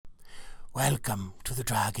Welcome to The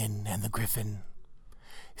Dragon and the Griffin,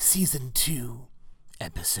 Season 2,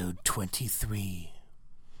 Episode 23,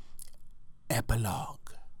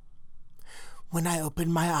 Epilogue. When I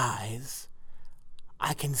open my eyes,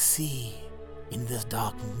 I can see in this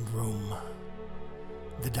darkened room.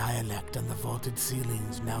 The dialect on the vaulted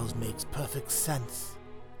ceilings now makes perfect sense.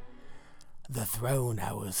 The throne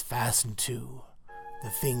I was fastened to, the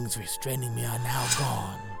things restraining me are now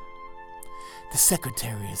gone. The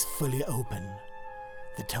secretary is fully open.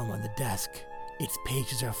 The tome on the desk, its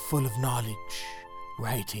pages are full of knowledge,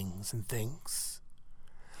 writings, and things.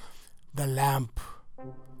 The lamp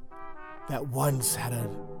that once had a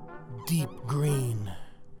deep green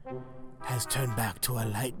has turned back to a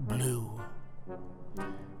light blue.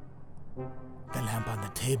 The lamp on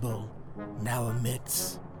the table now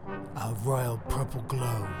emits a royal purple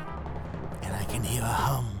glow, and I can hear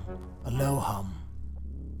a low hum.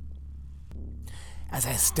 As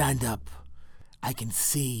I stand up, I can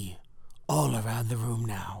see all around the room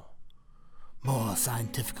now. More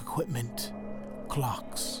scientific equipment,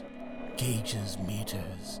 clocks, gauges,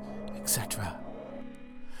 meters, etc.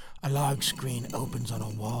 A large screen opens on a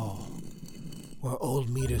wall, where old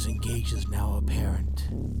meters and gauges now apparent.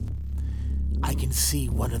 I can see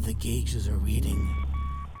one of the gauges are reading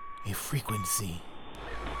a frequency,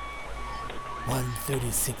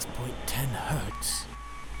 136.10 hertz,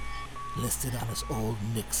 listed on its old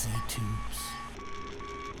Nixie tubes.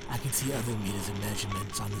 I can see other meters and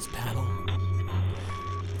measurements on this panel.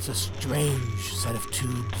 It's a strange set of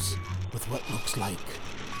tubes with what looks like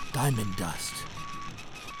diamond dust.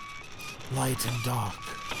 Light and dark.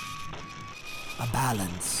 A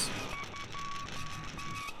balance.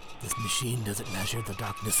 This machine doesn't measure the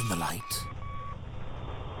darkness and the light,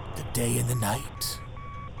 the day and the night,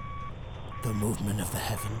 the movement of the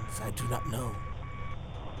heavens. I do not know.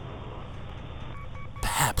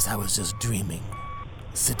 Perhaps I was just dreaming,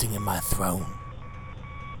 sitting in my throne.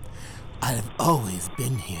 I have always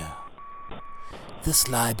been here. This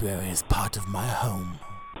library is part of my home.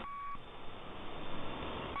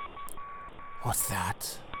 What's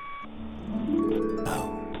that?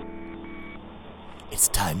 Oh. It's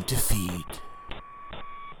time to feed.